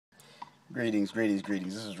Greetings, greetings,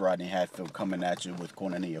 greetings. This is Rodney Hatfield coming at you with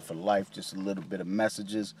Koinonia for Life. Just a little bit of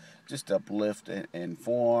messages, just to uplift and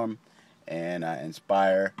inform and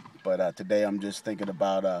inspire. But today I'm just thinking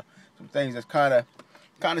about some things that's kind of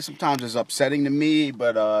sometimes is upsetting to me.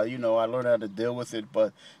 But I learned how to deal with it.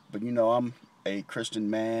 But I'm a Christian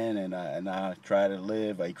man, and I try to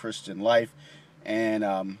live a Christian life. And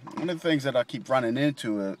one of the things that I keep running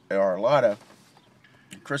into are a lot of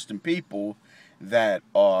Christian people that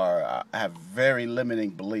are have very limiting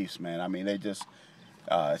beliefs, man. I mean, they just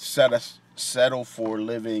settle for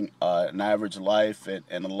living an average life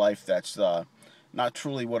and a life that's not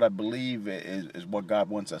truly what I believe is what God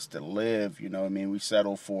wants us to live. You know what I mean? We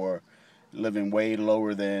settle for living way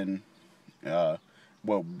lower than uh,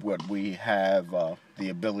 what we have the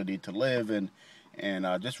ability to live, and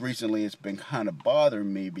just recently it's been kind of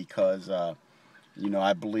bothering me because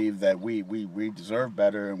I believe that we deserve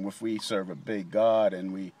better, and if we serve a big God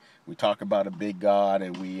and we talk about a big God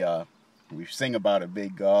and we sing about a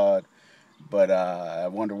big God, but I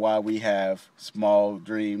wonder why we have small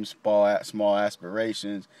dreams, small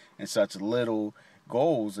aspirations, and such little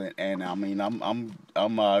goals. And I mean,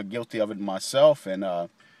 I'm guilty of it myself, and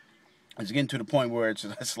it's getting to the point where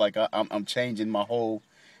it's like I'm changing my whole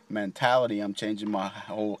mentality. I'm changing my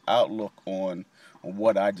whole outlook on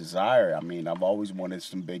what I desire. I mean, I've always wanted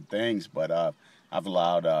some big things, but I've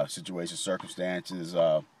allowed situations, circumstances,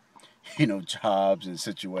 jobs and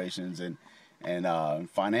situations and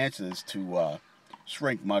finances to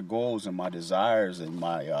shrink my goals and my desires and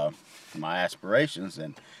my aspirations,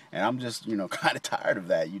 and I'm just kind of tired of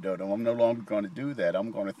that. I'm no longer going to do that.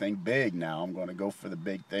 I'm going to think big now. I'm going to go for the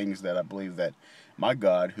big things that I believe that my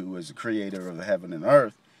God, who is the creator of the heaven and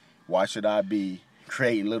earth, why should I be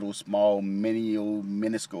creating little small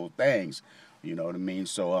minuscule things? You know what I mean?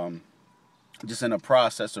 So just in a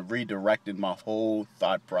process of redirecting my whole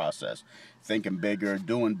thought process, thinking bigger,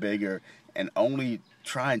 doing bigger, and only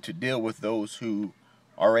trying to deal with those who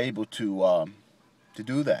are able to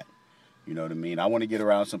do that. You know what I mean? I want to get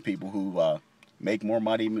around some people who make more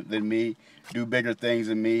money than me, do bigger things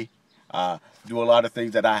than me, do a lot of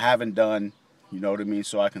things that I haven't done. You know what I mean?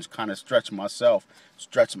 So I can kind of stretch myself,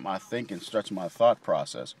 stretch my thinking, stretch my thought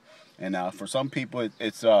process. And for some people,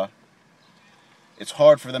 it's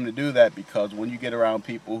hard for them to do that because when you get around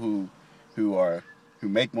people who are who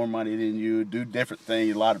make more money than you, do different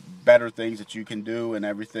things, a lot of better things that you can do, and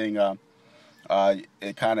everything,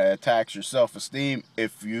 it kind of attacks your self-esteem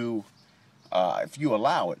if you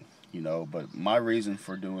allow it. But my reason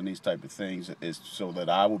for doing these type of things is so that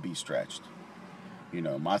I will be stretched.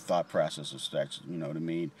 My thought process is stretched. You know what I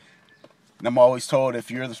mean? And I'm always told if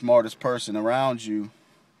you're the smartest person around you,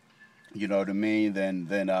 you know what I mean, then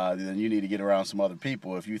you need to get around some other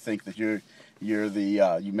people. If you think that you're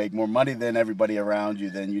the you make more money than everybody around you,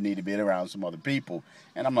 then you need to be around some other people.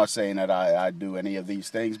 And I'm not saying that I do any of these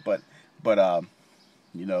things, but your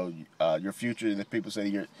future. The people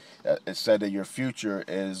say it's said that your future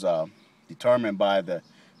is determined by the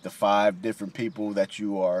five different people that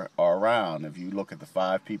you are around. If you look at the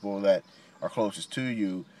five people that are closest to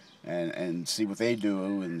you, and see what they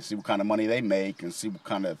do, and see what kind of money they make, and see what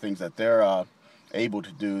kind of things that they're able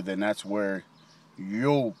to do, then that's where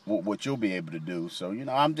what you'll be able to do. So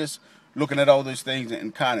I'm just looking at all those things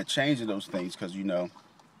and kind of changing those things because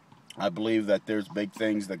I believe that there's big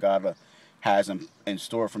things that God has in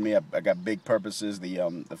store for me. I got big purposes.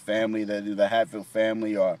 The family, the Hatfield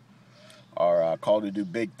family, are called to do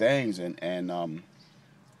big things, and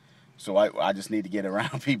so I just need to get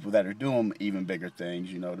around people that are doing even bigger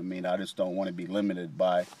things. You know what I mean? I just don't want to be limited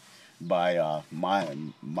by my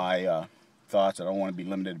thoughts. I don't want to be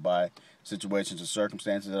limited by situations or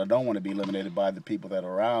circumstances. I don't want to be limited by the people that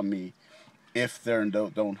are around me if they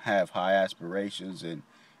don't have high aspirations and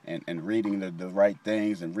reading the right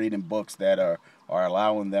things and reading books that are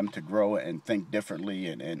allowing them to grow and think differently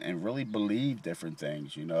and really believe different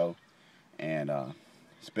things. And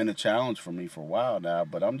it's been a challenge for me for a while now,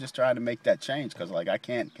 but I'm just trying to make that change because I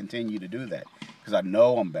can't continue to do that because I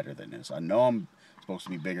know I'm better than this. I know I'm supposed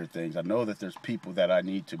to be bigger things. I know that there's people that I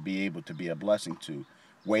need to be able to be a blessing to,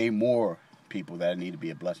 way more people that I need to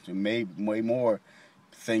be a blessing to, way more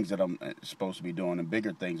things that I'm supposed to be doing and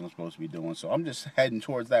bigger things I'm supposed to be doing. So I'm just heading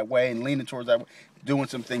towards that way and leaning towards that way, doing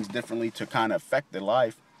some things differently to kind of affect the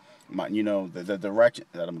life, the direction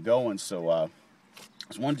that I'm going. So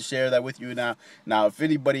just wanted to share that with you now. Now, if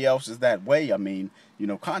anybody else is that way, I mean,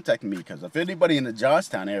 contact me because if anybody in the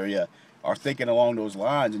Johnstown area are thinking along those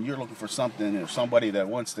lines and you're looking for something or somebody that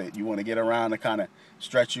you want to get around and kind of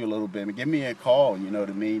stretch you a little bit, give me a call. You know what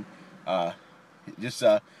I mean? Uh, just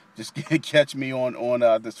catch me on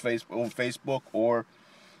this Facebook or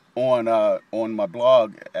on my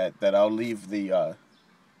blog that I'll leave the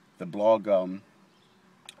blog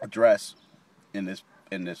address in this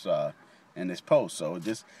in this in this post. So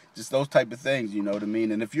just those type of things, you know what I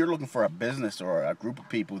mean. And if you're looking for a business or a group of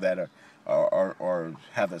people that are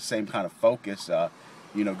have the same kind of focus,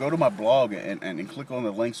 you know, go to my blog and click on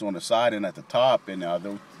the links on the side and at the top, and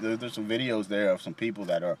there's some videos there of some people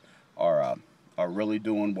that are really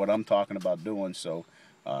doing what I'm talking about doing. So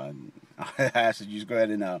I ask that you just go ahead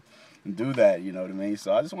and do that. You know what I mean.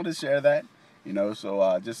 So I just wanted to share that. You know,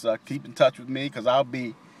 so just keep in touch with me, because I'll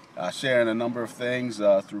be sharing a number of things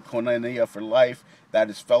through Koinonia for Life. That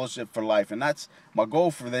is fellowship for life, and that's my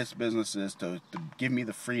goal for this business, is to give me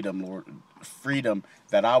the freedom, Lord, freedom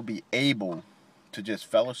that I'll be able to just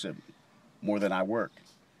fellowship more than I work,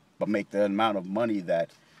 but make the amount of money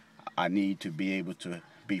that I need to be able to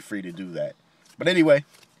be free to do that. But anyway,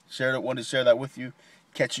 wanted to share that with you.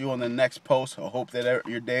 Catch you on the next post. I hope that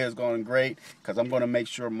your day is going great, because I'm going to make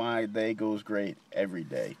sure my day goes great every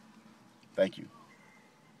day. Thank you.